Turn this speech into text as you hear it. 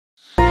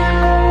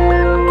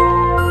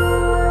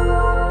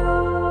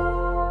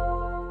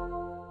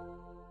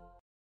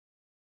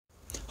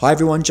Hi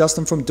everyone,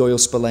 Justin from Doyle,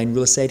 Spillane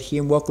Real Estate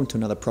here, and welcome to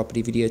another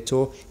property video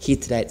tour here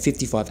today at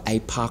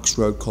 55A Parks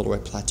Road,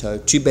 Colorado Plateau.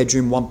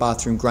 2-bedroom,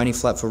 1-bathroom, granny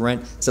flat for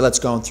rent. So let's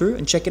go on through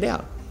and check it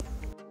out.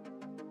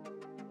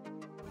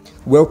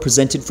 Well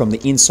presented from the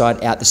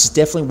inside out. This is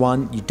definitely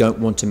one you don't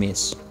want to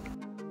miss.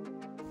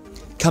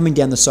 Coming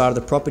down the side of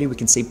the property, we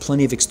can see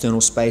plenty of external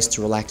space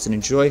to relax and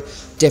enjoy.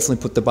 Definitely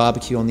put the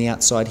barbecue on the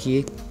outside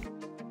here.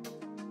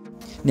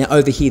 Now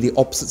over here, the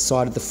opposite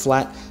side of the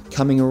flat,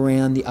 coming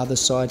around the other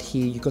side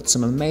here, you've got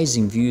some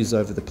amazing views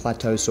over the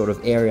plateau sort of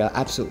area,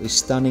 absolutely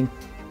stunning.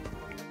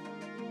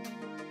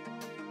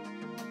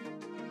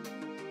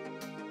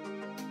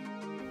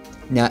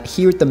 Now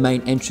here at the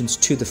main entrance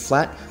to the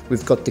flat,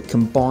 we've got the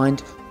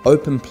combined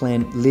open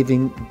plan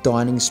living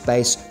dining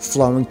space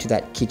flowing to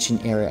that kitchen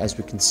area, as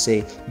we can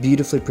see,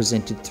 beautifully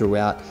presented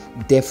throughout,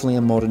 definitely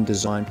a modern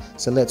design.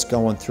 So let's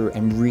go on through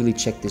and really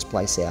check this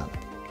place out.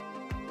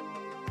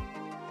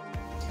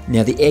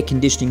 Now the air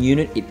conditioning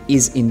unit, it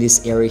is in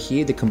this area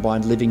here, the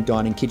combined living,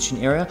 dining, kitchen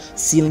area.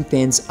 Ceiling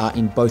fans are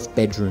in both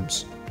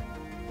bedrooms.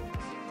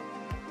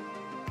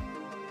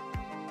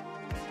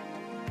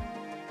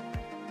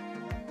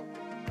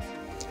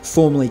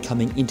 Formally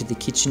coming into the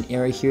kitchen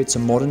area here, it's a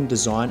modern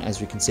design,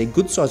 as we can see.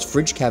 Good sized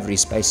fridge cavity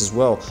space as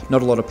well.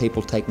 Not a lot of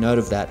people take note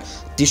of that.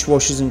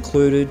 Dishwashers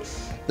included,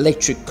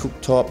 electric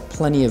cooktop,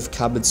 plenty of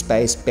cupboard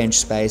space, bench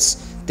space.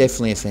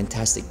 Definitely a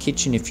fantastic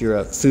kitchen if you're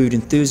a food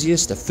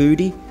enthusiast, a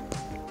foodie.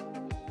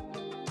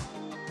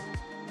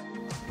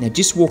 Now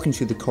just walking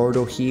through the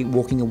corridor here,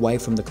 walking away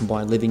from the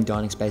combined living,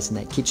 dining space in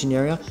that kitchen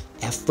area,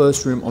 our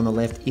first room on the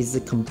left is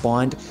the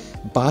combined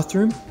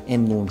bathroom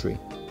and laundry.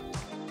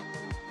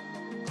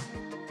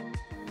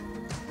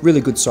 Really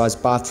good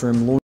sized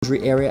bathroom,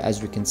 laundry area,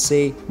 as we can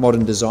see.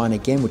 Modern design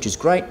again, which is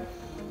great.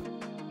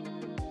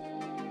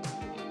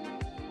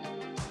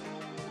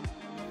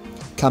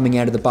 Coming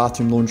out of the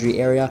bathroom laundry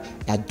area,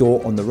 our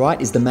door on the right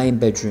is the main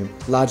bedroom.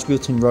 Large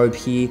built-in robe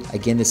here,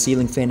 again the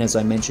ceiling fan as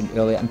I mentioned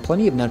earlier, and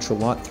plenty of natural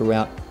light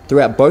throughout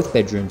both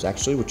bedrooms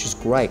actually, which is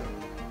great.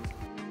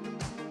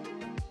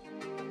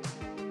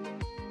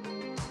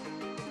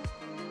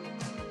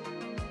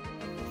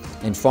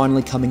 And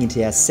finally coming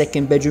into our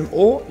second bedroom,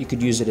 or you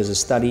could use it as a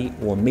study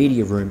or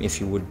media room if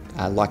you would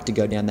like to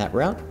go down that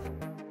route.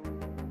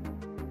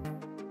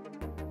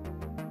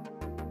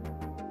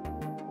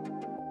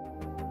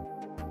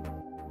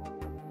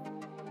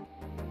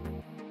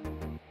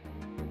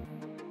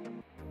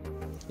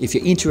 If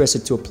you're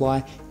interested to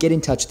apply, get in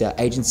touch with our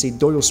agency,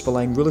 Doyle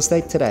Spillane Real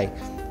Estate today.